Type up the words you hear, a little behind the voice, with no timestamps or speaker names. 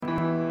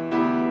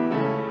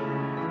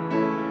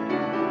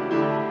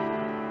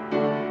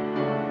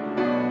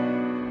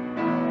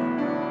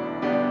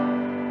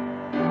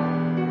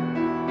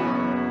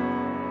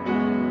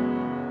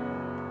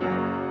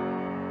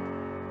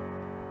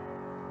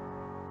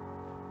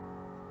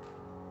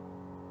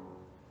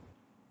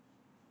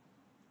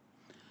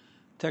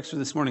Text for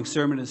this morning's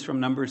sermon is from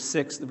Numbers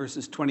 6, the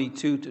verses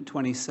 22 to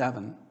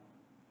 27.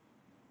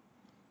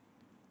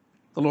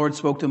 The Lord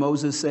spoke to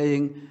Moses,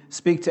 saying,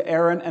 "Speak to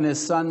Aaron and his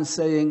sons,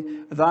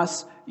 saying,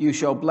 Thus you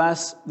shall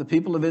bless the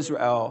people of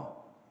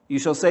Israel. You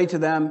shall say to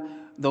them,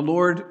 The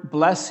Lord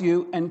bless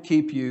you and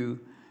keep you.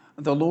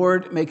 The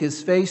Lord make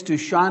his face to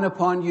shine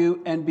upon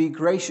you and be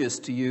gracious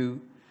to you.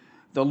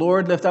 The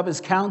Lord lift up his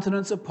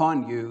countenance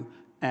upon you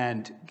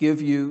and give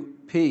you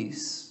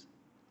peace.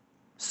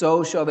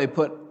 So shall they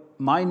put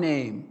my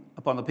name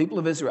upon the people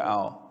of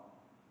Israel,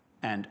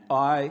 and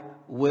I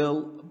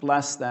will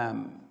bless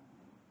them."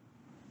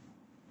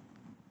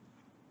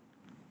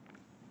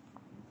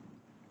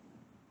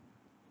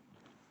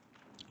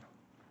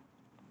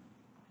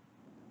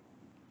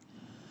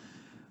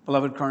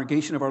 Beloved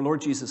congregation of our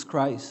Lord Jesus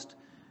Christ,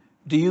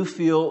 do you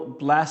feel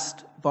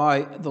blessed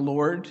by the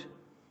Lord?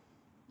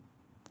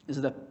 Is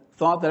it a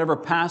thought that ever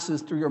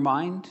passes through your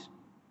mind?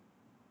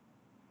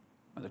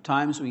 Are there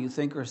times when you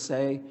think or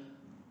say,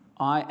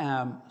 "I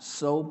am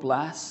so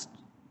blessed"?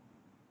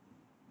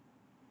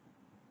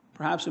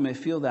 Perhaps we may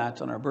feel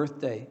that on our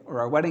birthday or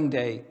our wedding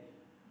day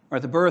or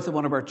at the birth of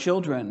one of our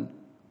children.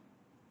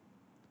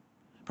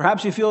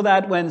 Perhaps you feel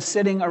that when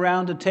sitting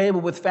around a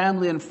table with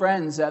family and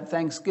friends at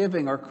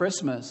Thanksgiving or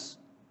Christmas,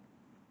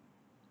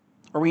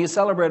 or when you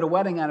celebrate a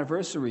wedding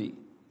anniversary.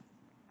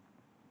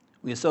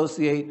 We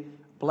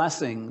associate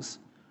blessings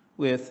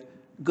with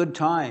good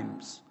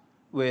times,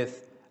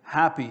 with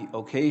happy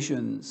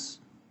occasions.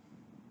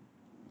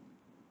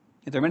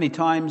 Yet there are many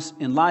times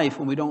in life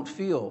when we don't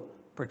feel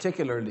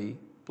particularly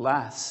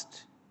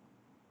blessed.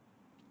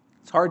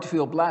 It's hard to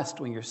feel blessed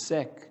when you're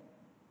sick,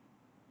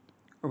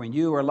 or when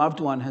you or a loved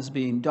one has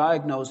been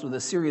diagnosed with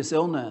a serious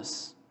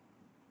illness.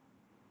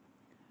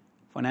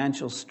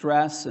 Financial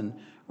stress and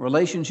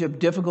relationship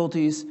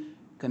difficulties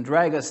can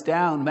drag us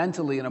down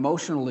mentally and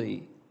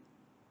emotionally.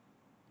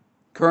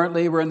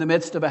 Currently, we're in the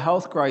midst of a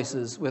health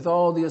crisis with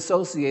all the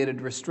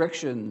associated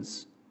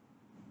restrictions.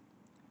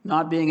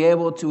 Not being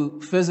able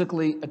to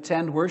physically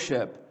attend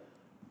worship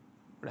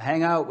or to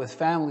hang out with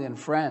family and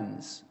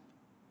friends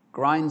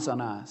grinds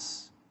on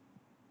us.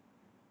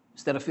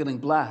 Instead of feeling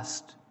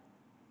blessed,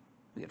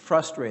 we get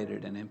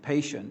frustrated and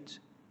impatient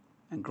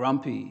and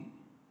grumpy.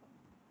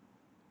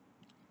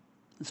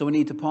 And so we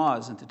need to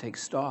pause and to take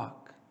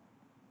stock.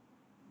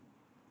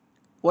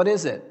 What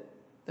is it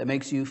that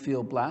makes you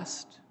feel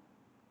blessed?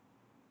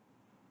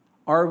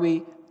 Are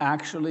we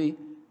actually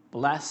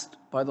blessed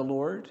by the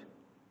Lord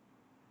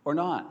or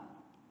not?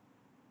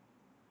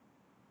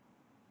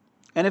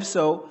 And if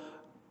so,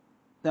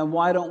 then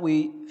why don't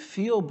we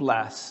feel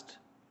blessed?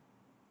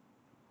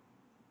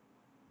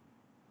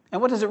 And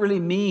what does it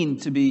really mean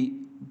to be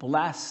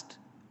blessed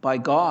by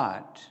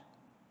God?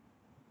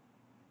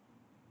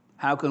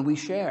 How can we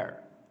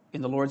share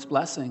in the Lord's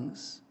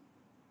blessings?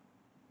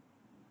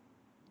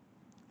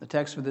 The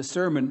text for this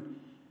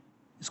sermon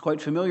is quite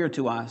familiar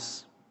to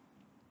us.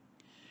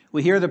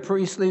 We hear the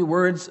priestly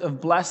words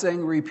of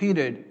blessing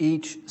repeated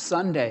each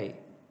Sunday.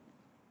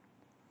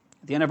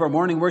 At the end of our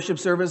morning worship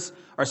service,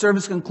 our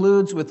service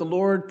concludes with the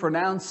Lord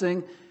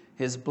pronouncing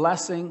his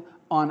blessing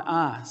on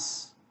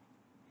us.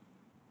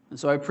 And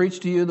so I preach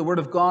to you the word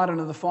of God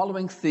under the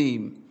following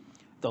theme: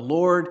 the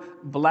Lord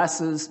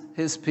blesses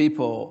his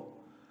people.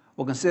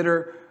 We'll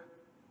consider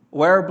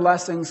where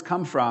blessings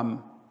come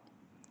from,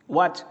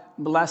 what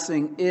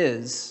blessing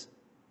is,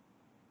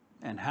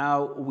 and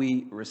how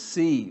we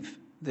receive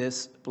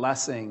this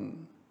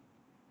blessing.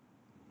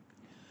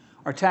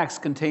 Our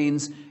text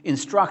contains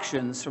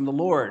instructions from the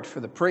Lord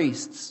for the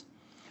priests.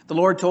 The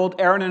Lord told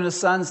Aaron and his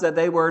sons that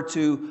they were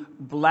to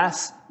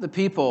bless the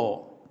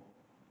people.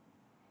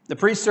 The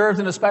priests served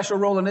in a special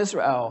role in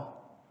Israel.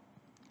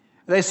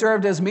 They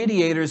served as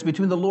mediators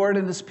between the Lord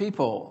and his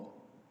people.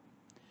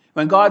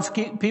 When God's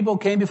people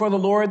came before the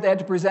Lord, they had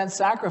to present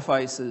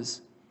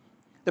sacrifices.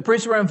 The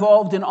priests were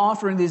involved in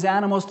offering these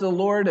animals to the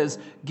Lord as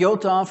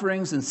guilt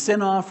offerings and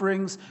sin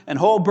offerings and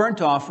whole burnt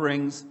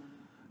offerings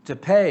to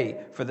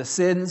pay for the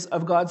sins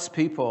of God's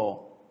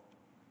people.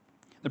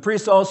 The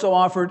priests also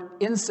offered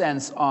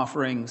incense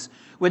offerings,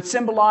 which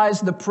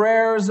symbolized the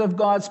prayers of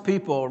God's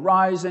people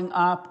rising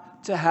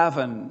up to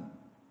heaven.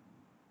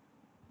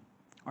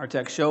 Our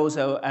text shows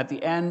how at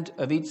the end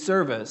of each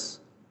service,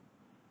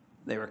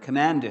 they were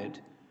commanded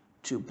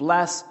to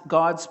bless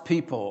God's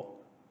people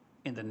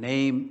in the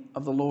name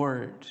of the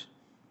Lord.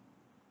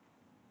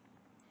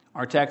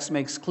 Our text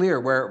makes clear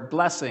where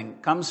blessing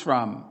comes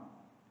from.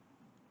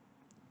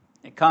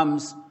 It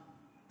comes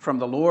from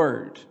the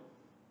Lord.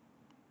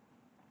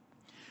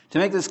 To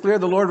make this clear,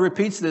 the Lord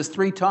repeats this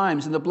 3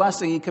 times in the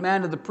blessing he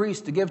commanded the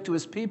priest to give to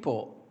his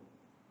people.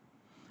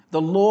 The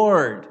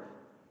Lord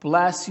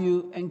bless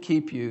you and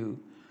keep you.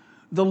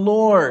 The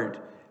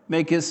Lord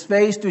make his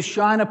face to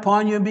shine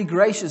upon you and be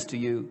gracious to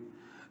you.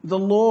 The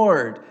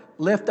Lord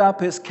lift up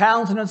his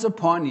countenance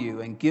upon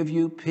you and give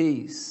you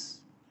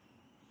peace.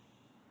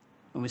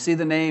 When we see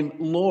the name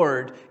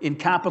Lord in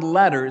capital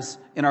letters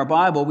in our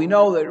Bible, we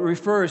know that it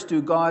refers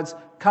to God's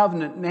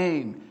covenant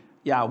name,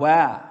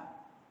 Yahweh.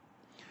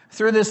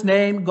 Through this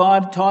name,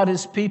 God taught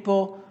his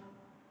people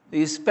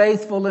He's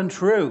faithful and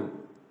true,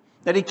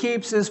 that he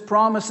keeps his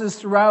promises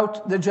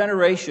throughout the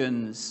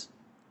generations.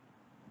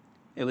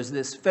 It was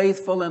this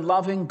faithful and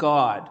loving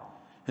God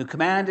who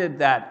commanded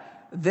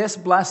that this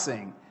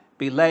blessing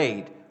be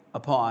laid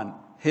upon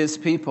his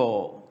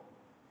people.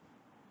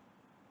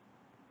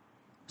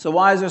 So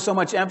why is there so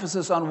much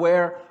emphasis on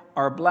where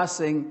our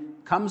blessing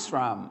comes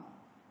from?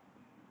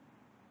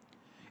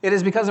 It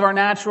is because of our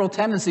natural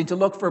tendency to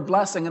look for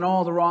blessing in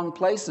all the wrong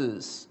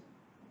places.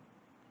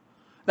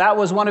 That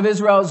was one of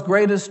Israel's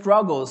greatest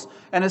struggles,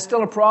 and it's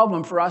still a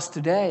problem for us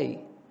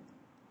today.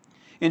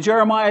 In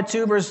Jeremiah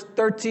 2, verse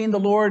 13, the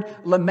Lord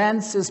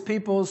laments his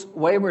people's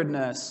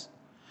waywardness.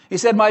 He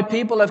said, "My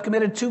people have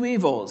committed two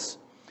evils.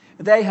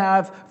 They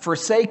have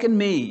forsaken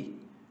me,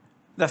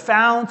 the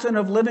fountain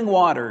of living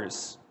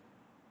waters,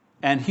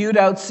 and hewed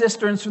out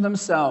cisterns for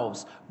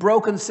themselves,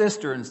 broken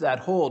cisterns that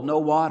hold no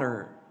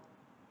water."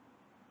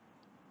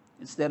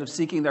 Instead of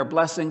seeking their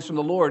blessings from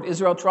the Lord,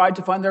 Israel tried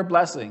to find their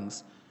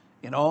blessings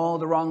in all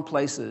the wrong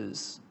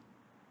places.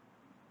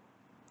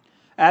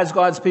 As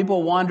God's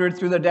people wandered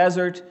through the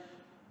desert,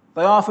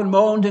 they often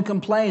moaned and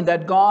complained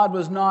that God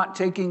was not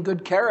taking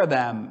good care of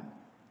them.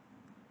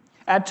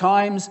 At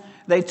times,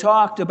 they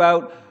talked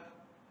about,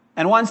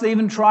 and once they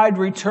even tried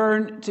to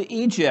return to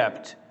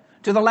Egypt,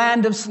 to the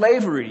land of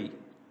slavery,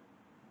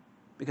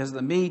 because of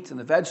the meat and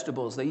the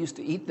vegetables they used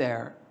to eat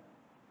there.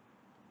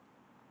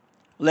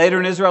 Later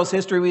in Israel's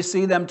history, we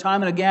see them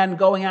time and again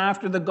going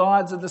after the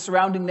gods of the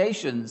surrounding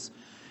nations,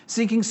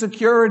 seeking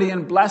security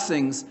and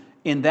blessings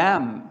in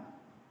them.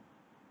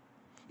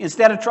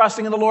 Instead of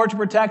trusting in the Lord to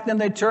protect them,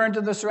 they turned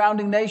to the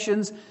surrounding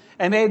nations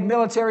and made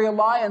military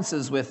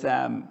alliances with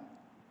them.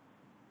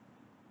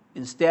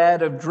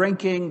 Instead of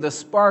drinking the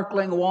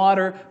sparkling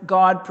water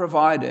God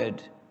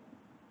provided,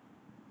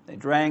 they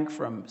drank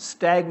from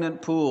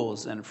stagnant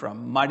pools and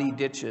from muddy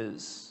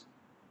ditches.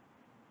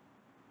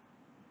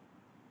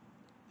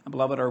 And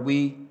beloved, are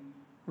we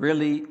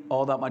really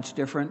all that much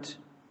different?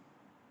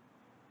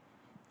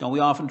 Don't we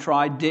often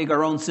try to dig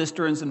our own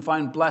cisterns and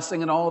find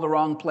blessing in all the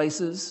wrong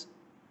places?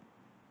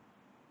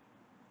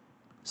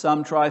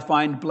 Some try to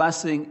find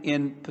blessing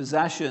in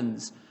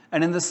possessions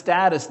and in the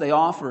status they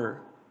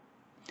offer.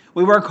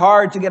 We work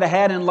hard to get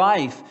ahead in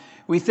life.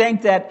 We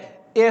think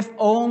that if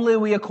only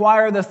we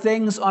acquire the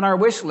things on our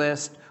wish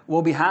list,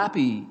 we'll be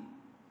happy.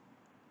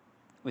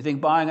 We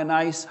think buying a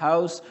nice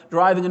house,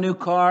 driving a new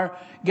car,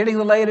 getting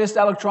the latest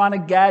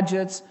electronic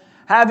gadgets,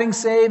 having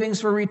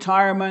savings for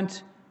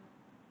retirement,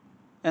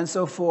 and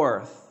so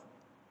forth,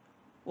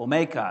 will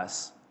make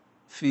us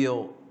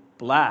feel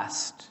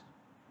blessed.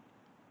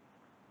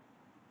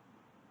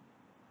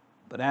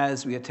 But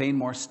as we attain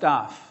more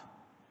stuff,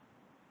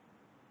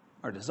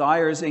 our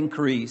desires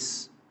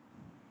increase,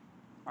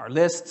 our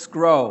lists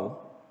grow,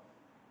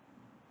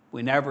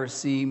 we never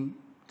seem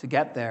to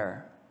get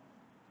there.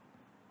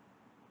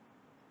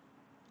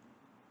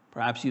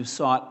 Perhaps you've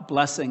sought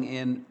blessing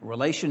in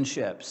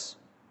relationships.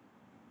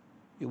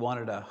 You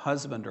wanted a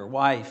husband or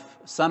wife,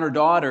 son or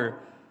daughter,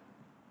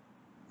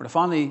 or to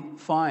finally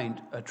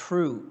find a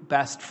true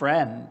best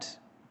friend.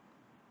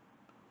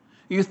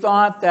 You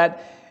thought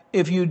that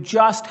if you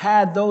just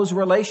had those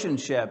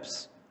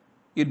relationships,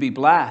 you'd be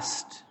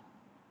blessed.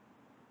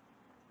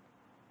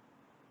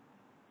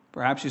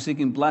 Perhaps you're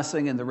seeking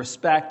blessing in the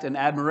respect and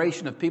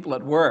admiration of people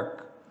at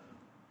work,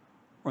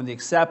 or in the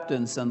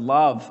acceptance and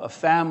love of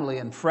family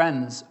and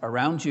friends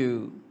around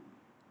you.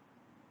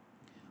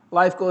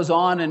 Life goes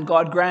on and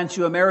God grants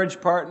you a marriage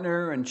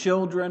partner and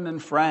children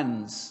and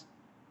friends.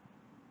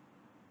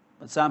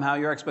 But somehow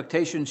your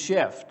expectations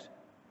shift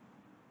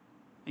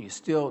and you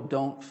still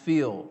don't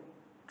feel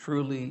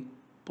truly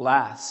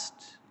blessed.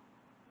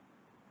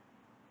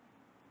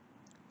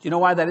 Do you know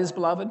why that is,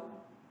 beloved?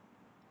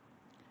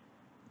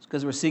 It's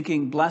because we're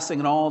seeking blessing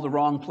in all the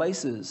wrong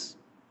places.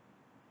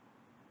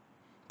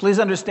 Please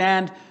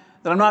understand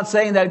that I'm not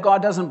saying that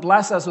God doesn't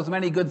bless us with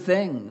many good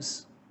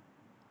things.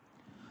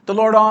 The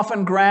Lord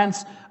often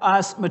grants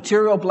us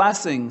material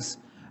blessings,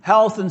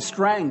 health and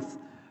strength,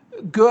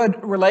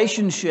 good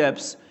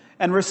relationships,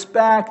 and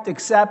respect,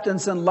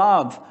 acceptance, and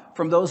love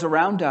from those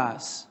around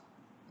us.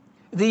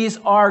 These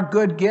are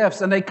good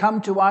gifts, and they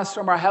come to us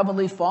from our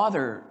Heavenly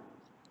Father.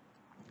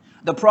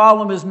 The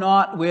problem is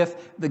not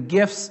with the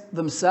gifts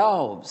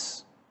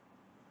themselves.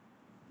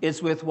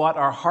 It's with what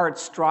our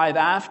hearts strive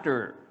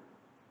after.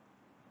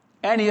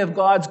 Any of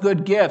God's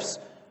good gifts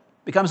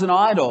becomes an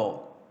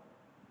idol.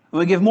 And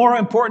we give more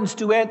importance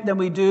to it than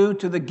we do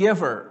to the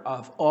giver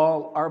of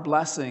all our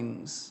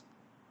blessings.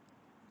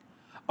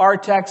 Our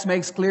text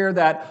makes clear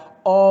that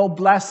all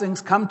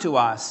blessings come to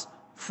us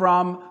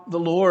from the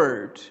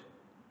Lord.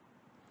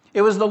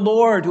 It was the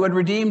Lord who had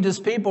redeemed his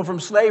people from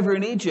slavery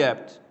in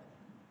Egypt.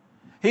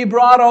 He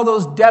brought all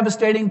those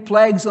devastating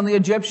plagues on the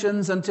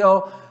Egyptians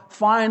until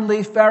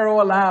finally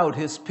Pharaoh allowed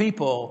his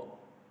people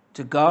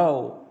to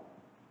go.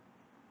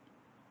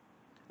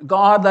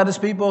 God led his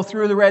people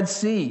through the Red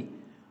Sea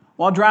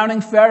while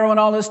drowning Pharaoh and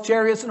all his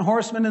chariots and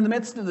horsemen in the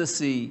midst of the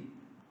sea.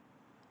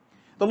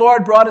 The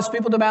Lord brought his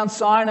people to Mount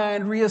Sinai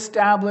and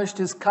reestablished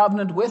his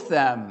covenant with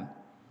them.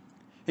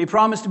 He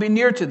promised to be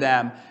near to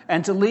them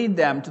and to lead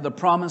them to the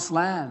promised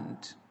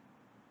land.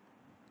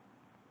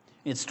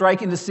 It's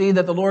striking to see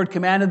that the Lord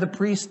commanded the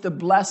priest to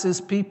bless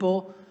his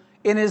people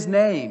in his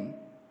name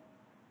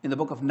in the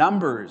book of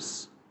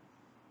Numbers.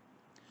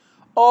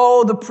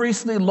 Oh, the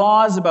priestly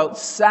laws about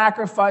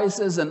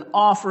sacrifices and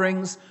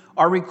offerings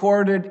are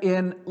recorded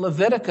in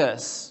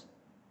Leviticus.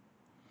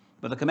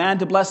 But the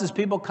command to bless his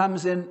people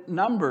comes in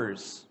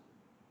Numbers.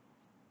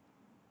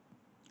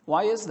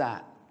 Why is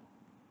that?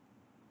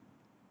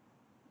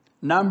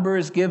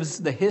 Numbers gives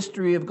the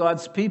history of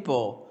God's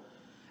people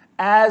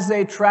as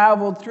they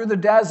traveled through the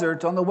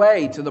desert on the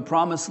way to the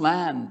promised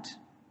land.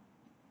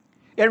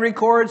 It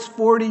records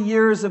 40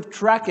 years of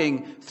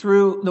trekking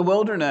through the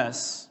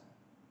wilderness.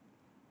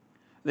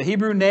 The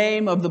Hebrew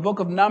name of the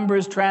book of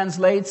Numbers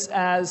translates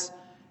as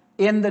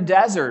in the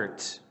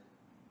desert.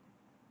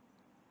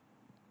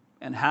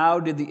 And how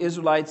did the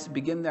Israelites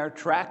begin their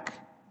trek?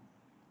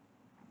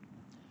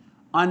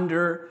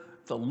 Under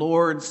the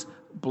Lord's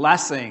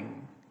blessing,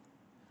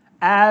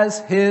 as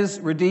his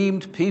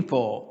redeemed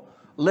people,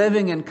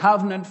 living in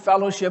covenant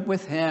fellowship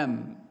with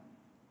him.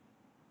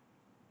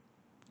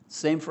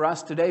 Same for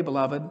us today,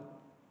 beloved.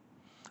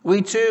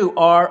 We too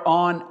are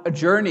on a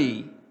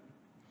journey.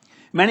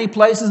 Many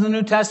places in the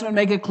New Testament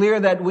make it clear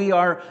that we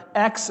are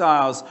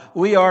exiles.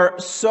 We are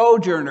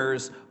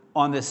sojourners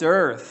on this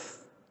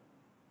earth.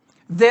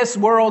 This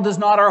world is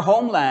not our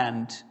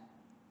homeland.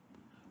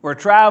 We're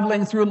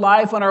traveling through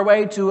life on our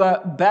way to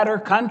a better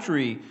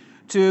country,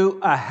 to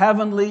a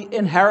heavenly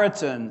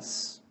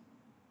inheritance.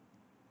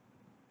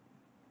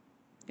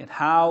 Yet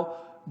how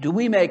do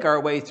we make our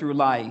way through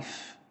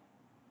life?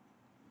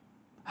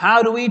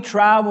 How do we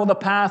travel the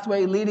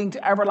pathway leading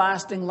to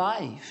everlasting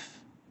life?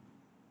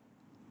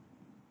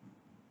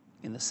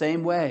 In the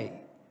same way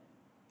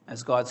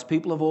as God's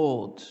people of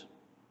old.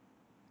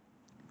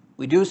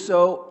 We do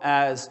so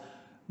as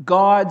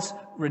God's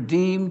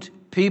redeemed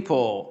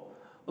people,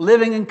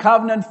 living in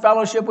covenant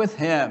fellowship with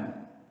him.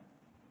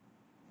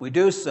 We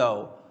do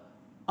so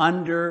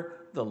under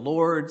the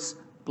Lord's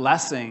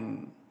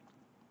blessing.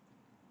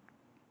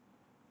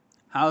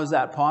 How is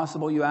that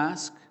possible, you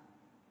ask?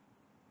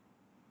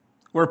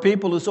 We're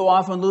people who so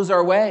often lose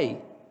our way.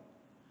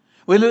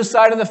 We lose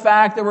sight of the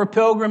fact that we're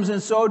pilgrims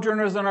and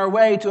sojourners on our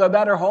way to a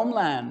better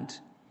homeland.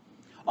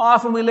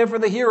 Often we live for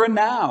the here and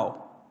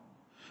now.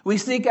 We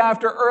seek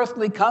after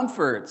earthly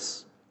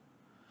comforts.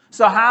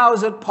 So how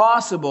is it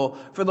possible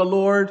for the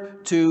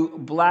Lord to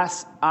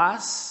bless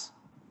us?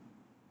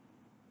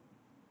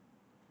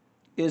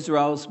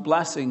 Israel's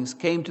blessings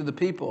came to the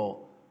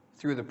people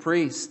through the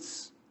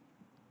priests.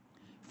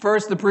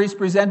 First, the priests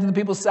presented the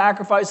people's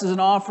sacrifices and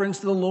offerings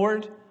to the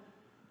Lord.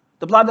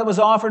 The blood that was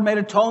offered made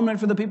atonement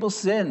for the people's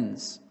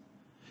sins.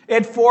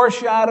 It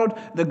foreshadowed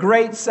the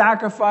great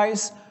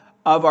sacrifice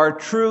of our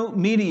true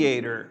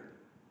mediator.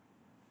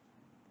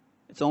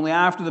 It's only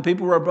after the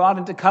people were brought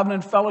into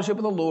covenant fellowship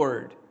with the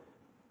Lord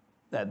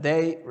that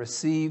they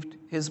received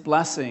his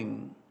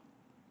blessing.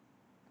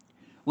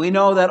 We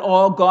know that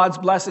all God's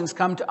blessings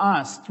come to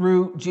us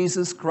through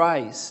Jesus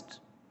Christ.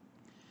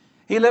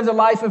 He lived a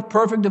life of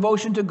perfect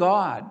devotion to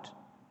God.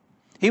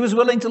 He was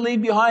willing to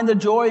leave behind the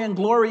joy and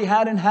glory he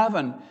had in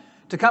heaven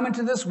to come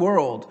into this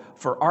world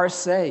for our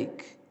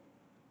sake.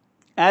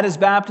 At his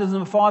baptism,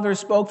 the Father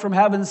spoke from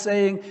heaven,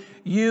 saying,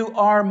 "You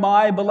are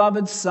my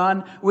beloved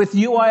Son, with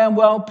you I am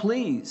well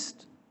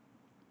pleased."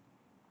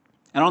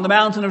 And on the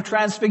mountain of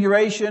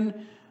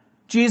transfiguration,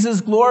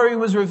 Jesus' glory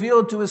was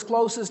revealed to his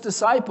closest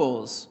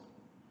disciples.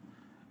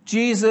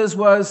 Jesus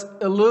was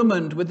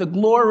illumined with the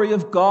glory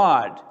of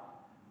God,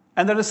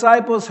 and the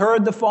disciples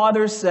heard the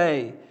Father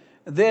say,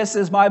 "This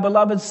is my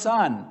beloved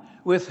Son,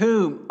 with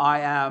whom I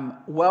am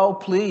well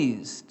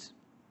pleased."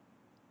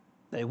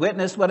 They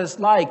witnessed what it's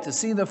like to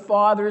see the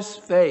Father's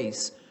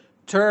face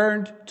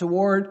turned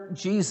toward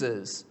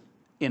Jesus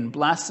in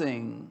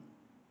blessing.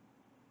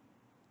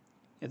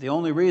 Yet the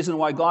only reason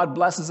why God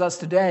blesses us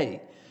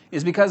today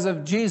is because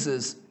of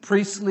Jesus'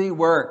 priestly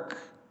work.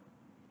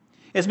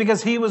 It's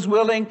because he was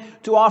willing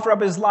to offer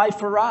up his life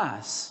for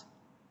us.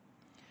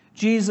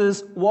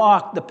 Jesus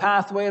walked the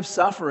pathway of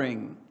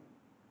suffering.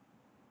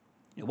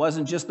 It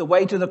wasn't just the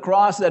way to the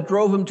cross that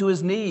drove him to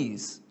his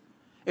knees.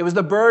 It was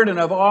the burden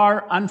of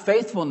our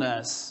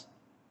unfaithfulness.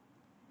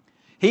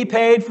 He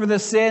paid for the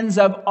sins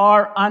of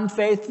our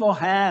unfaithful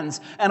hands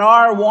and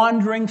our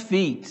wandering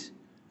feet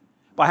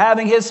by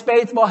having his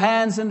faithful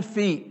hands and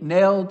feet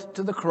nailed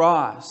to the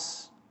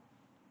cross.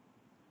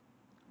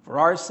 For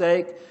our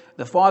sake,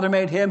 the Father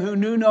made him who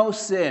knew no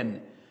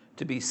sin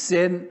to be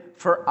sin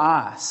for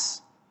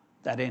us,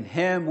 that in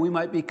him we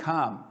might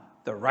become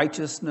the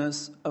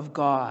righteousness of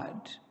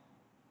God.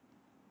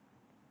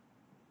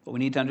 What we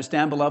need to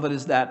understand, beloved,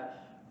 is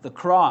that the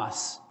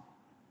cross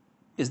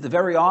is the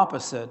very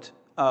opposite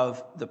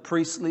of the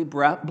priestly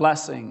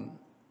blessing.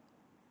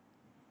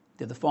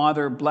 Did the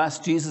Father bless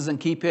Jesus and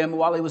keep him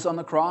while he was on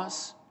the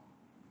cross?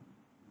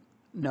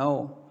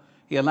 No.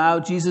 He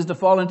allowed Jesus to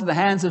fall into the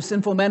hands of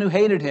sinful men who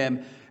hated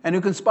him and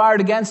who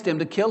conspired against him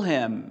to kill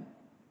him.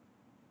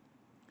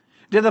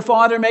 Did the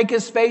Father make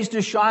his face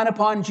to shine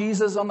upon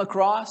Jesus on the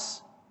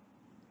cross?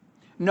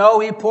 No,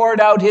 he poured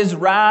out his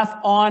wrath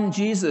on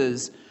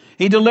Jesus.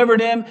 He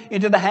delivered him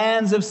into the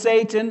hands of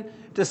Satan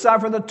to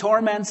suffer the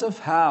torments of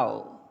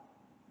hell.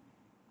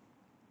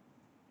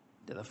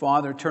 Did the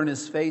Father turn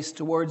his face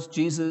towards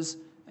Jesus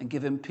and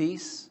give him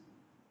peace?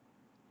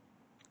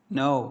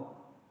 No.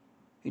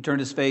 He turned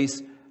his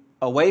face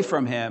away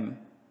from him,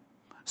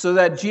 so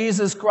that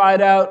Jesus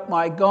cried out,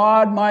 my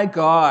God,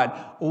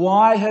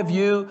 why have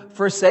you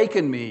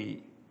forsaken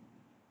me?"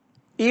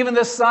 Even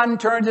the sun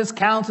turned his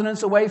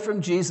countenance away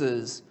from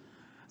Jesus.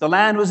 The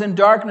land was in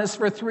darkness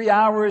for 3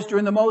 hours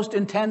during the most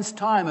intense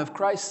time of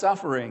Christ's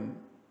suffering.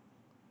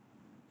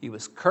 He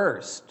was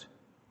cursed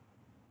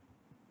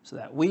so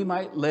that we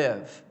might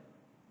live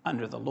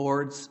under the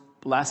Lord's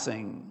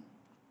blessing.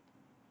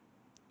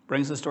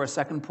 Brings us to our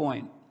second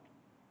point,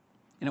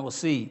 and we'll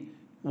see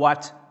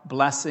what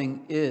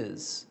blessing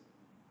is.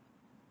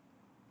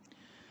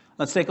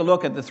 Let's take a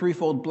look at the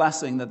threefold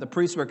blessing that the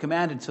priests were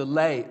commanded to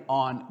lay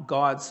on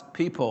God's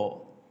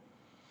people.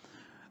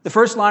 The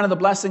first line of the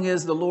blessing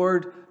is, "The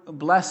Lord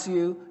bless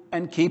you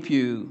and keep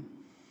you."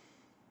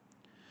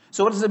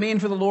 So what does it mean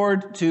for the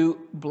Lord to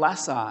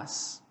bless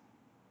us?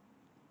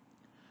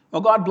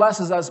 Well, God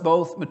blesses us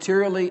both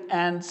materially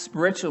and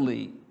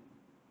spiritually.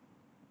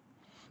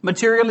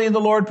 Materially, the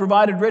Lord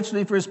provided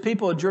richly for his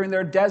people during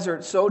their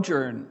desert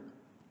sojourn.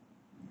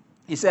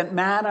 He sent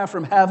manna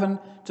from heaven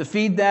to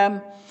feed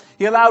them.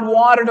 He allowed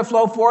water to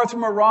flow forth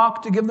from a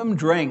rock to give them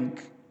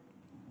drink.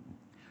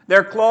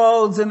 Their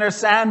clothes and their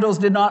sandals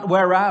did not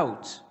wear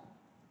out.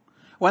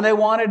 When they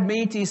wanted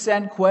meat, he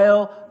sent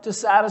quail to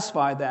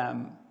satisfy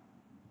them.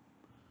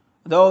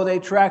 Though they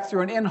trekked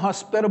through an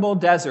inhospitable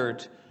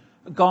desert,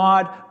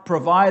 God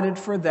provided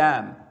for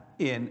them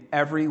in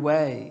every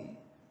way.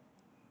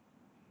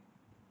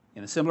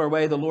 In a similar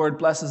way, the Lord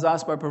blesses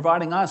us by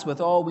providing us with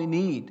all we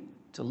need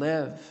to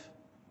live.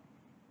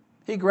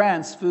 He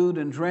grants food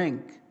and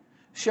drink,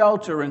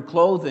 shelter and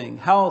clothing,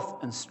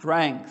 health and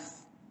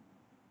strength.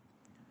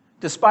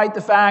 Despite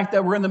the fact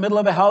that we're in the middle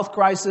of a health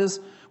crisis,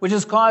 which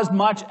has caused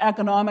much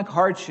economic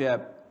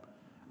hardship,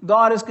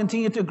 God has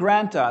continued to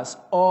grant us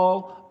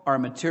all our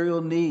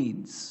material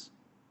needs.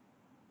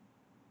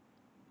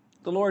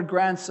 The Lord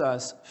grants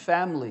us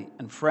family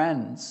and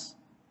friends.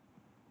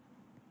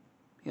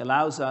 He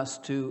allows us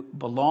to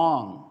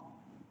belong,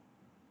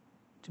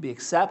 to be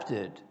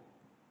accepted,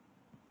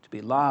 to be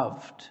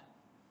loved.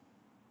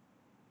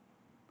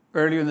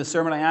 Earlier in the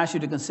sermon, I asked you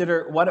to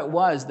consider what it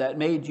was that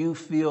made you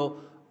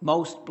feel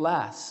most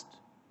blessed.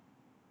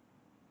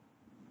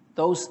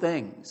 Those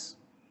things,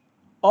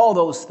 all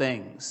those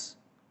things,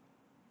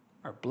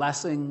 are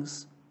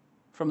blessings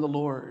from the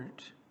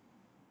Lord.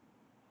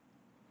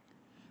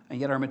 And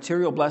yet our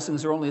material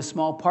blessings are only a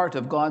small part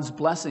of God's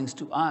blessings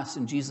to us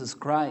in Jesus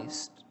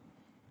Christ.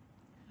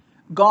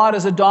 God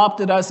has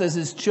adopted us as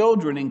his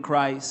children in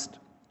Christ.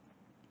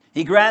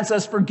 He grants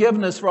us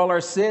forgiveness for all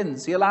our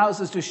sins. He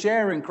allows us to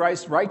share in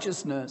Christ's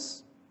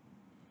righteousness.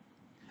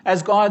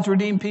 As God's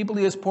redeemed people,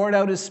 he has poured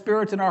out his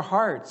Spirit in our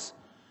hearts,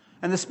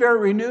 and the Spirit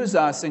renews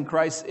us in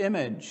Christ's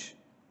image.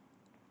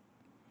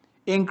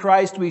 In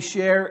Christ, we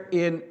share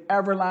in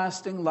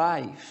everlasting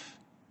life.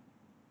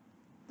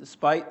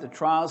 Despite the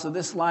trials of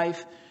this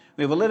life,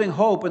 we have a living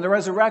hope in the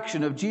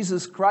resurrection of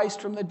Jesus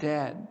Christ from the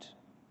dead.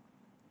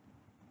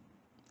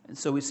 And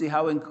so we see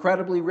how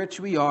incredibly rich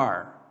we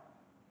are.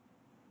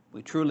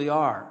 We truly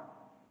are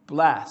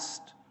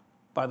blessed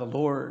by the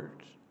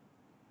Lord.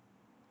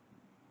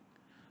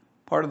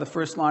 Part of the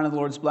first line of the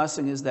Lord's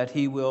blessing is that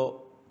he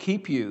will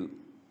keep you.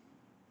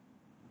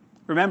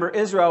 Remember,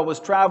 Israel was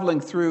traveling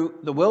through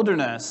the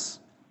wilderness.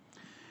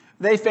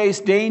 They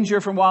faced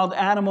danger from wild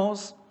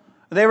animals.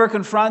 They were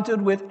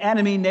confronted with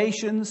enemy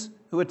nations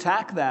who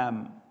attacked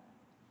them.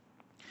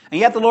 And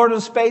yet the Lord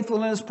was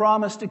faithful in his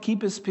promise to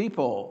keep his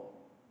people.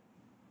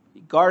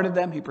 He guarded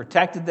them. He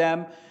protected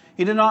them.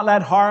 He did not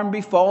let harm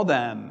befall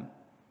them.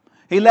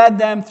 He led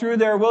them through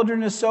their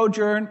wilderness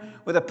sojourn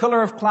with a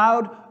pillar of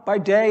cloud by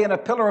day and a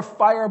pillar of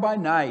fire by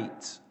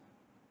night.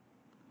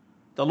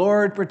 The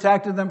Lord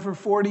protected them for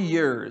 40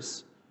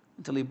 years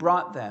until he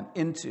brought them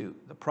into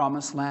the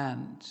promised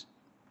land.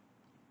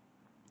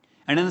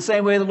 And in the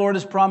same way, the Lord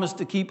has promised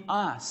to keep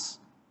us.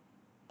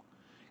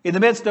 In the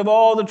midst of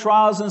all the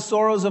trials and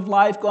sorrows of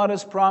life, God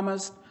has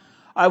promised,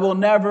 "I will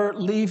never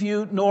leave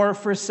you nor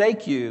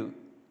forsake you."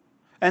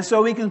 And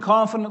so we can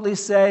confidently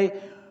say,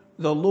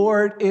 "The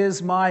Lord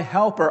is my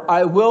helper.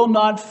 I will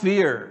not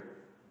fear.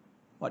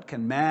 What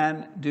can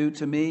man do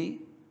to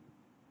me?"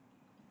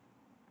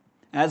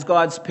 As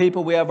God's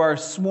people, we have our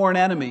sworn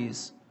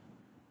enemies,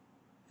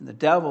 the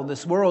devil,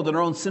 this world, and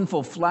our own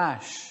sinful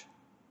flesh.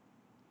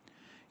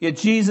 Yet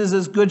Jesus,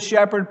 as good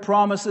shepherd,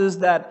 promises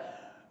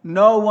that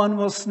no one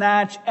will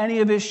snatch any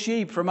of his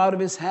sheep from out of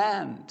his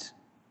hand.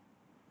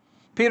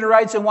 Peter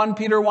writes in 1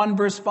 Peter 1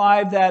 verse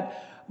 5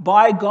 that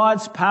by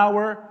God's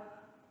power,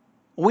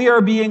 we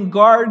are being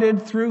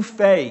guarded through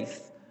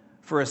faith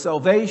for a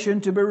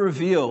salvation to be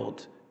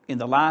revealed in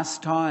the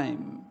last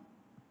time.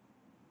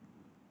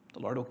 The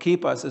Lord will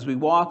keep us as we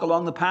walk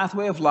along the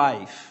pathway of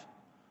life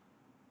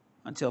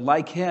until,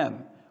 like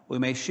him, we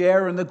may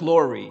share in the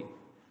glory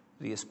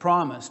that he has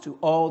promised to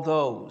all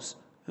those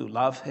who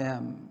love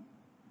him.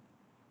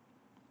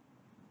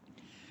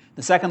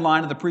 The second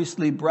line of the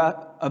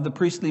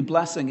priestly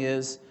blessing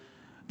is,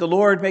 the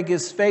Lord make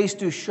his face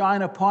to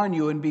shine upon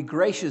you and be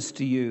gracious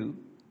to you.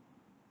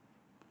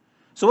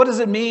 So what does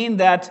it mean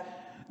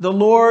that the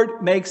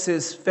Lord makes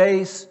his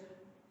face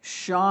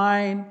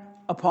shine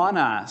upon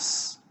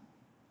us?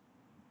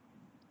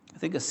 I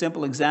think a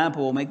simple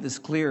example will make this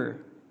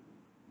clear.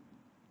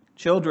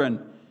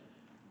 Children,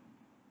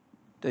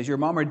 does your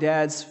mom or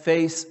dad's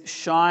face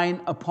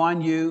shine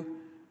upon you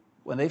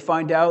when they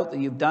find out that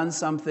you've done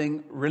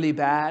something really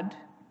bad?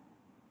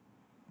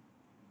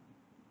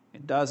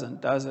 It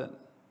doesn't, does it?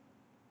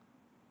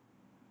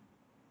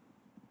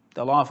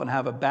 They'll often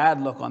have a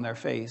bad look on their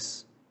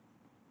face.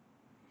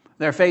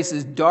 Their face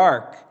is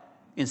dark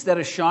instead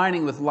of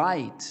shining with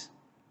light.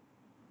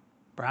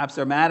 Perhaps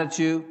they're mad at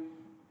you.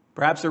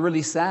 Perhaps they're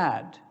really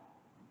sad.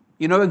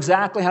 You know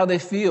exactly how they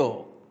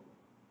feel.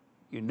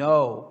 You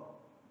know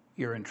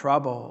you're in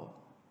trouble.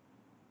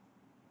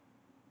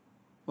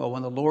 Well,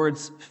 when the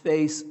Lord's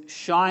face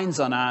shines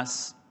on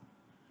us,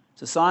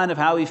 it's a sign of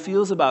how he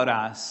feels about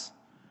us.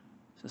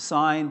 It's a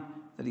sign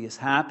that he is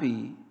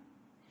happy.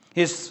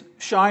 His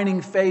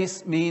shining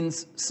face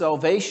means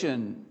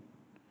salvation.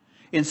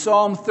 In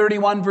Psalm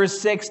 31, verse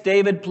 6,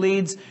 David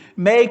pleads,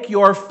 "Make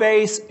your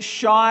face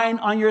shine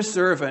on your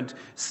servant.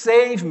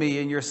 Save me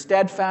in your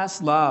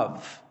steadfast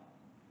love."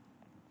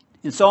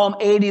 In Psalm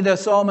 80, the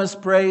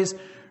psalmist prays,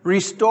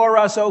 "Restore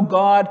us, O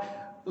God,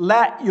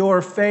 let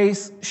your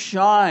face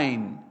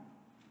shine,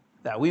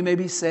 that we may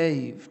be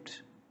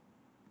saved."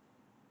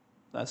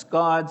 Thus,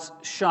 God's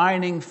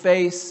shining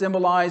face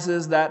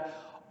symbolizes that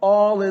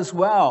all is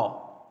well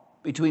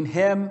between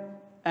him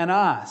and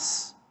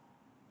us,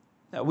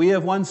 that we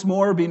have once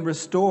more been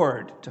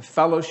restored to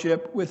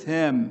fellowship with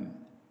him.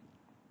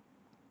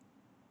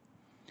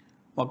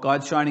 What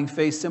God's shining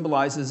face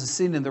symbolizes is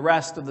seen in the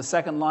rest of the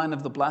second line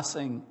of the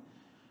blessing.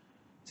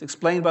 It's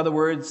explained by the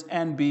words,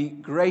 "and be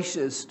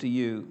gracious to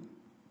you."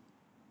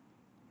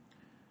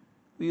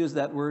 We use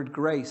that word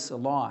grace a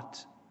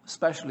lot,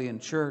 especially in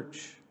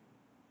church.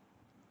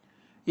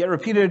 Yet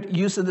repeated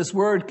use of this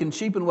word can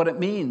cheapen what it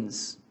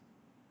means.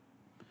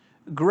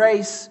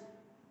 Grace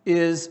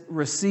is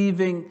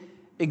receiving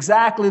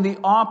exactly the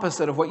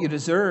opposite of what you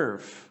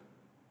deserve.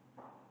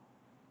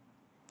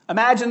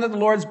 Imagine that the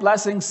Lord's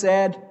blessing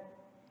said,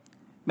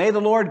 "May the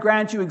Lord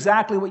grant you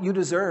exactly what you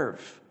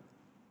deserve."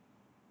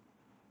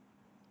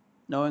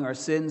 Knowing our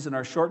sins and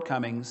our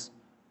shortcomings,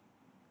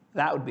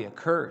 that would be a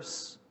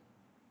curse.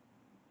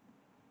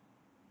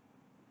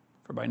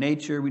 For by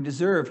nature, we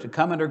deserve to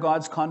come under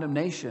God's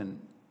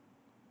condemnation.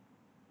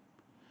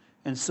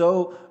 And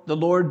so, the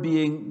Lord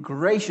being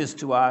gracious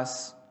to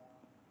us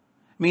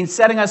means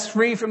setting us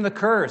free from the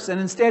curse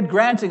and instead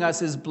granting us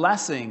his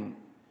blessing.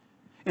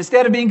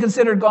 Instead of being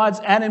considered God's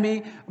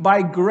enemy,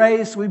 by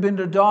grace we've been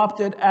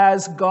adopted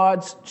as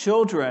God's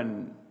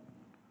children.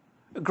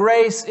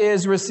 Grace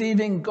is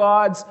receiving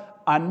God's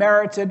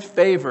unmerited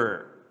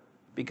favor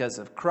because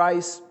of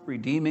Christ's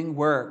redeeming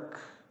work.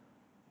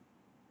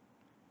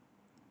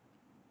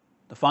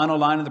 The final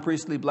line of the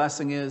priestly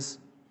blessing is,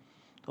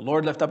 "The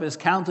Lord lift up his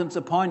countenance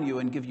upon you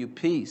and give you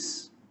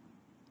peace."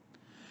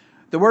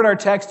 The word our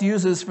text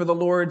uses for the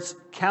Lord's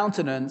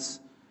countenance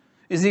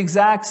is the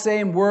exact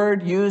same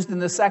word used in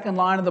the second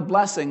line of the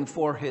blessing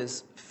for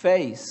his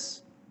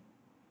face.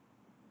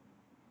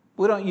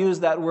 We don't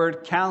use that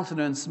word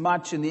countenance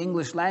much in the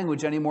English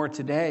language anymore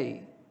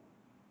today.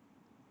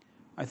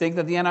 I think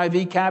that the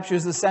NIV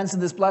captures the sense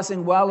of this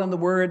blessing well in the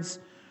words,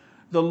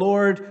 "The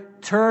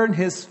Lord turn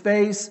his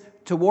face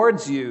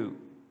towards you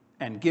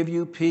and give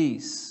you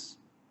peace."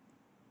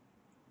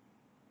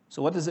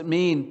 So what does it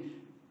mean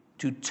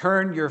to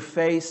turn your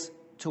face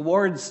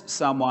towards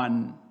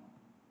someone?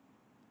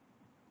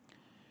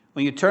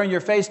 When you turn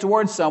your face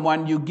towards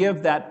someone, you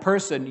give that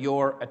person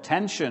your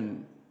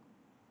attention.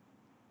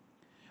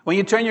 When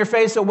you turn your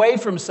face away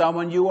from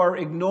someone, you are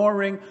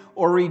ignoring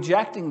or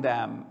rejecting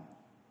them.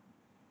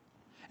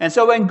 And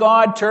so when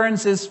God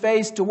turns his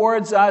face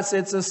towards us,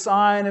 it's a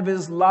sign of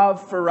his love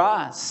for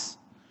us.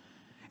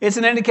 It's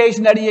an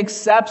indication that he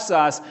accepts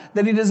us,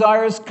 that he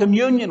desires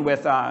communion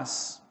with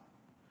us.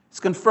 It's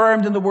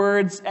confirmed in the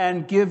words,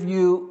 "and give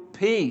you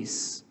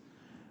peace."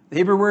 The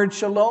Hebrew word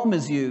shalom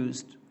is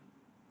used.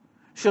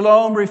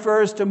 Shalom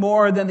refers to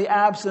more than the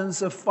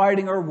absence of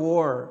fighting or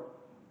war.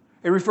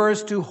 It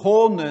refers to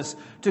wholeness,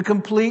 to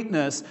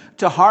completeness,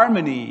 to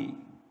harmony.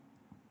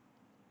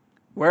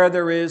 Where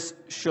there is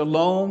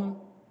shalom,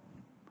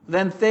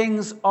 then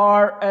things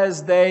are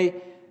as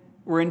they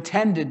were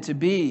intended to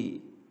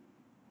be.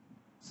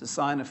 It's a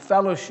sign of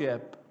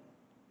fellowship,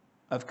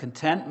 of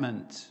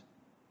contentment.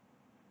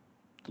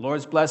 The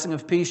Lord's blessing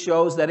of peace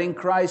shows that in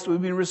Christ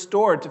we've been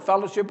restored to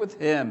fellowship with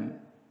him.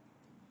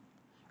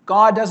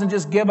 God doesn't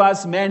just give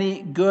us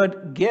many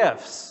good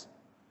gifts.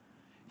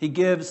 He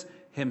gives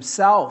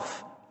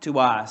himself to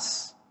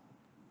us.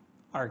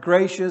 Our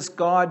gracious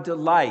God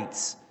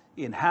delights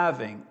in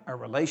having a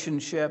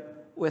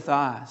relationship with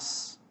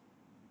us.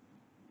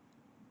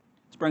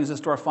 This brings us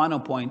to our final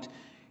point.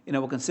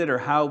 We'll consider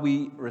how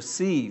we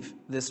receive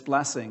this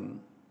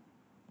blessing.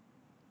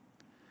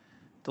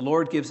 The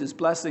Lord gives his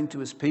blessing to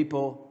his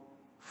people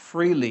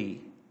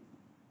freely.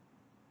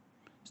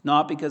 It's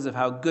not because of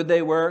how good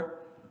they were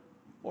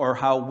or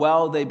how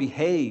well they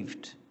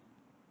behaved.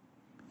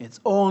 It's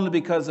only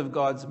because of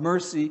God's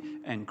mercy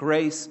and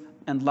grace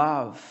and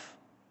love.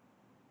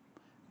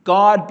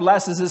 God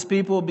blesses his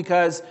people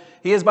because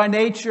he is by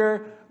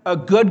nature a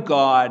good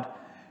God,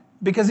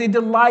 because he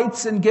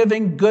delights in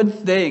giving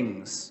good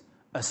things,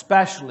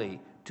 especially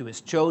to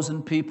his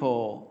chosen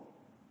people.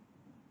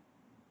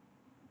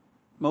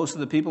 Most of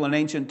the people in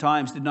ancient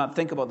times did not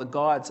think about the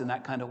gods in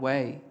that kind of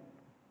way.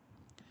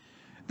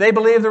 They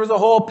believed there was a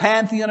whole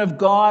pantheon of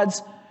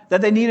gods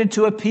that they needed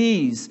to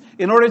appease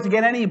in order to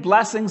get any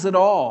blessings at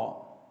all.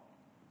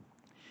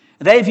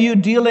 They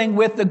viewed dealing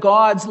with the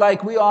gods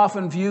like we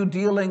often view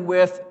dealing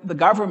with the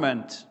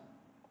government.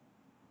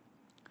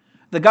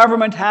 The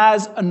government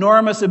has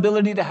enormous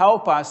ability to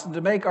help us and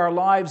to make our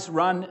lives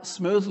run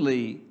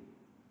smoothly.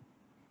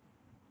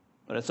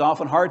 But it's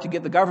often hard to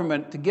get the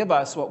government to give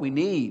us what we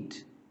need.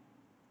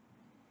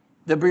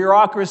 The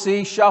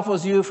bureaucracy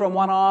shuffles you from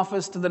one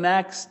office to the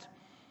next.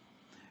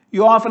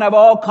 You often have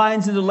all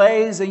kinds of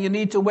delays, and you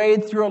need to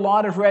wade through a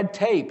lot of red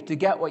tape to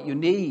get what you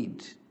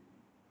need.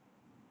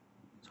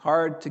 It's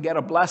hard to get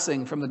a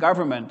blessing from the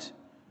government,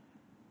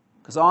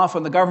 because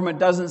often the government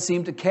doesn't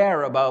seem to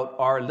care about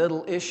our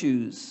little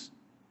issues.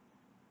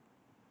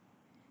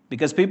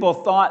 Because people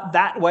thought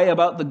that way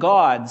about the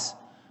gods.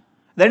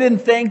 They didn't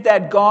think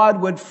that God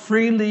would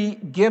freely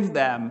give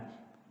them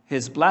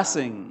his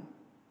blessing.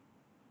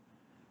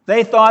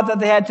 They thought that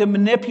they had to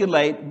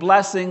manipulate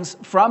blessings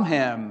from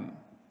him.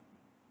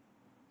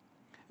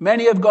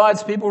 Many of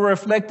God's people were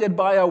afflicted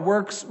by a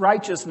works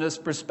righteousness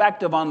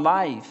perspective on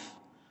life.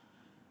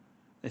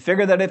 They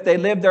figured that if they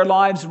lived their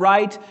lives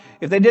right,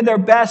 if they did their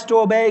best to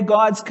obey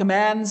God's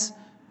commands,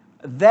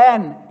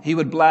 then he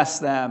would bless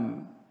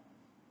them.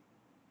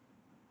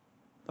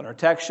 But our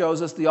text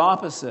shows us the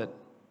opposite.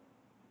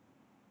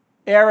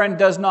 Aaron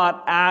does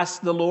not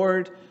ask the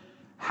Lord,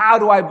 "How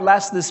do I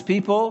bless this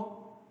people?"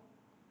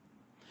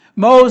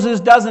 Moses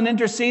doesn't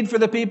intercede for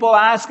the people,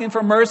 asking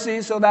for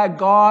mercy so that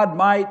God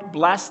might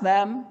bless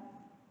them.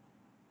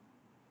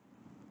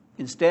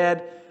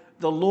 Instead,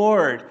 the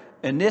Lord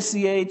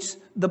initiates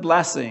the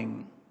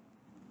blessing.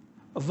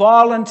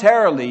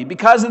 Voluntarily,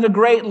 because of the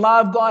great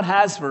love God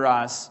has for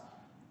us,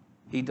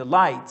 he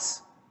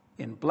delights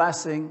in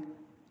blessing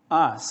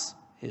us,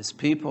 his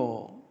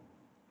people.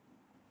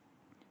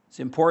 It's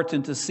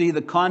important to see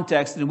the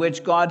context in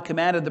which God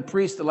commanded the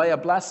priest to lay a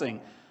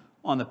blessing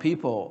on the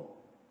people.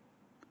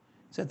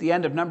 It's at the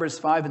end of Numbers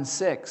 5 and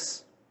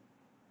 6.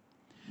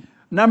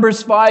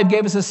 Numbers 5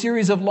 gave us a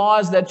series of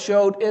laws that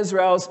showed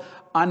Israel's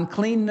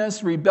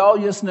uncleanness,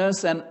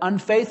 rebelliousness, and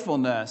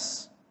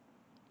unfaithfulness.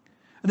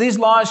 These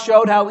laws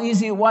showed how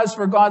easy it was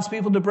for God's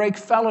people to break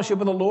fellowship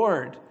with the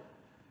Lord,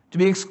 to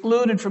be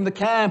excluded from the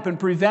camp and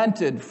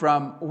prevented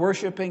from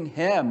worshiping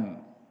him.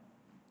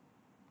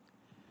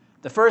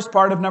 The first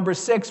part of Numbers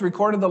 6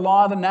 recorded the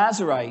law of the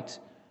Nazirite,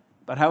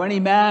 but how any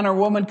man or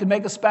woman could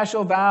make a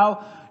special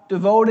vow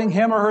devoting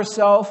him or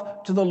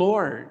herself to the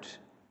Lord.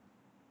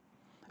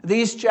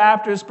 These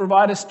chapters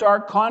provide a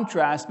stark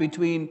contrast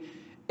between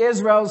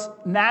Israel's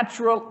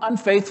natural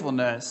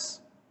unfaithfulness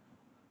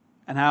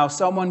and how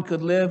someone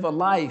could live a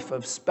life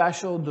of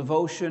special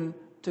devotion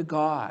to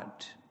God.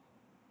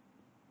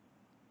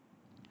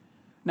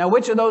 Now,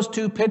 which of those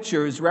two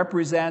pictures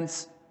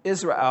represents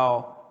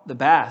Israel the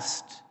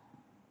best?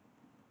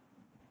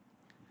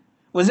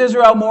 Was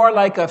Israel more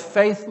like a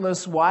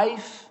faithless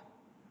wife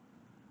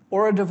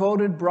or a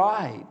devoted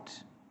bride?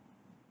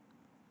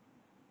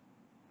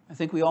 I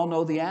think we all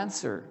know the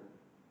answer.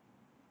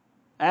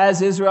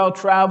 As Israel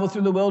traveled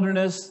through the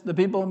wilderness, the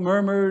people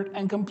murmured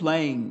and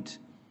complained.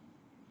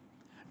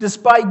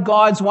 Despite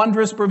God's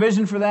wondrous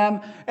provision for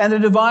them and the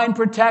divine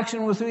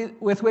protection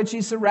with which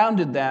he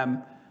surrounded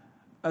them,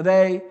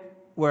 they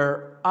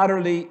were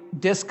utterly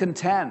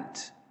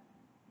discontent.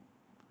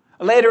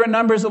 Later in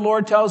Numbers, the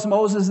Lord tells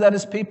Moses that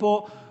his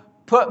people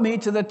put me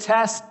to the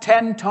test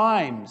 10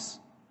 times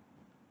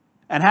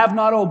and have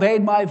not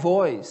obeyed my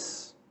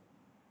voice.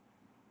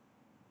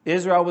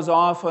 Israel was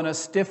often a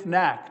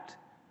stiff-necked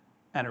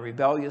and a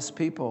rebellious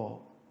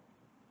people.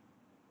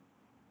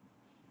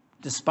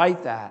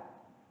 Despite that,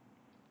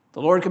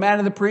 the Lord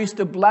commanded the priest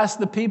to bless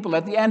the people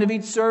at the end of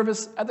each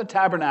service at the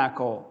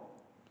tabernacle.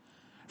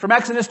 From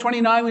Exodus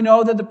 29, we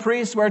know that the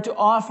priests were to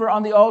offer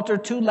on the altar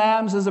 2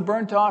 lambs as a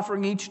burnt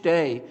offering each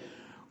day,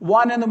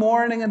 one in the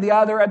morning and the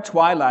other at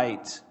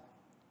twilight.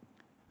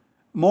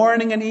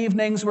 Morning and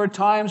evenings were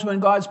times when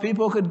God's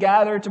people could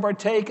gather to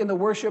partake in the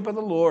worship of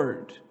the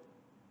Lord.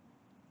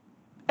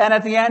 And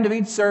at the end of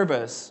each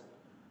service,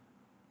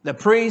 the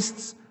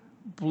priests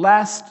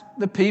blessed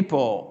the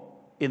people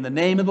in the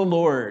name of the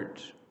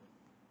Lord.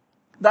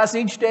 Thus,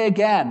 each day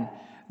again,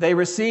 they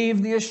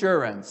received the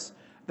assurance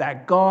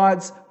that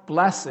God's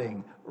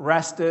blessing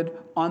rested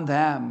on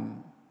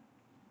them.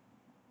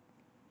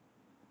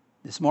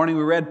 This morning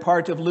we read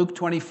part of Luke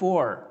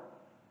 24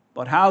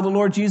 about how the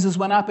Lord Jesus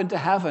went up into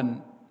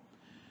heaven.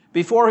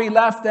 Before he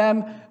left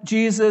them,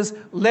 Jesus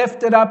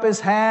lifted up his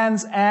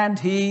hands and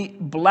he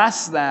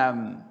blessed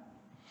them.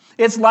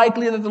 It's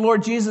likely that the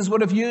Lord Jesus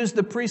would have used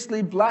the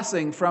priestly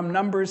blessing from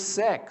Numbers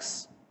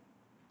 6.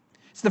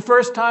 It's the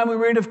first time we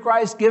read of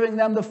Christ giving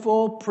them the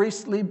full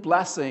priestly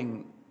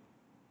blessing.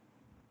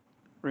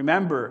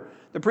 Remember,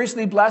 the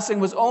priestly blessing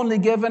was only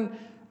given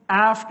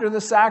after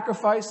the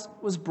sacrifice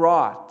was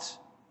brought.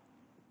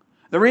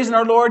 The reason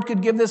our Lord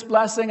could give this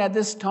blessing at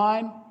this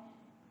time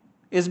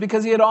is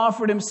because he had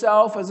offered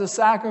himself as a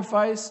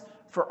sacrifice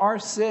for our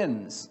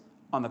sins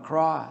on the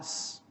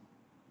cross.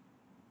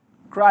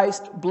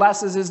 Christ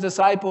blesses his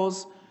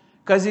disciples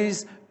because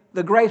he's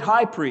the great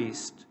high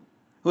priest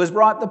who has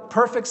brought the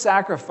perfect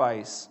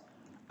sacrifice,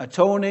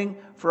 atoning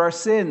for our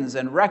sins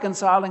and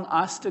reconciling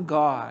us to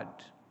God.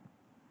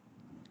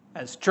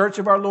 As Church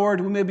of our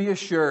Lord, we may be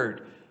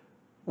assured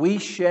we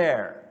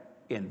share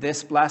in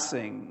this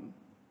blessing.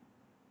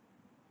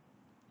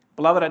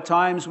 Beloved, at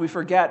times we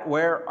forget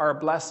where our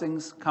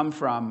blessings come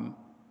from.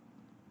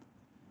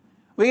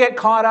 We get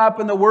caught up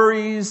in the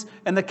worries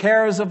and the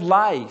cares of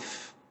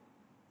life.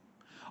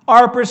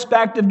 Our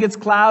perspective gets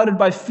clouded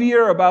by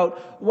fear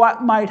about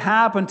what might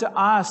happen to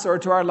us or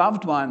to our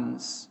loved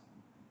ones.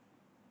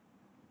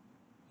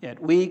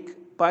 Yet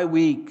week by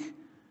week,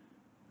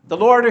 the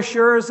Lord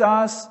assures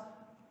us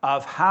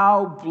of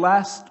how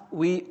blessed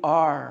we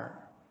are.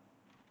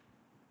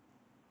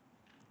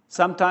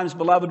 Sometimes,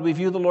 beloved, we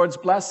view the Lord's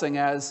blessing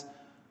as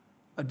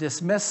a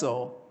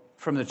dismissal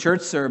from the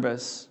church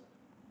service.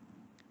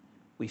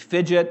 We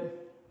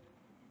fidget,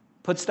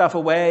 put stuff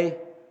away,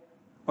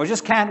 or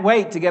just can't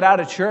wait to get out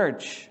of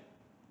church.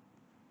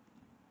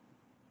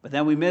 But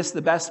then we miss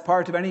the best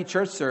part of any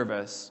church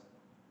service: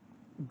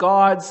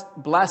 God's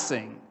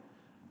blessing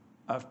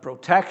of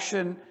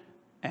protection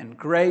and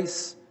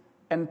grace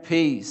and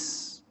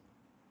peace.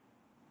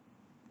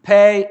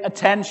 Pay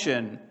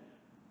attention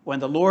when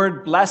the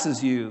Lord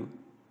blesses you.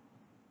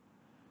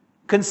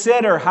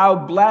 Consider how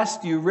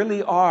blessed you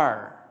really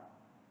are.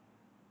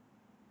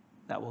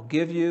 That will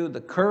give you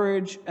the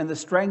courage and the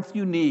strength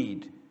you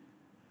need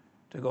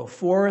to go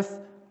forth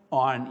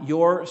on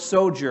your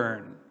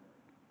sojourn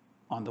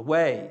on the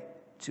way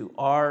to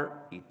our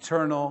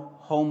eternal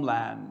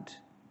homeland.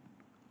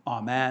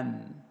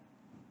 Amen.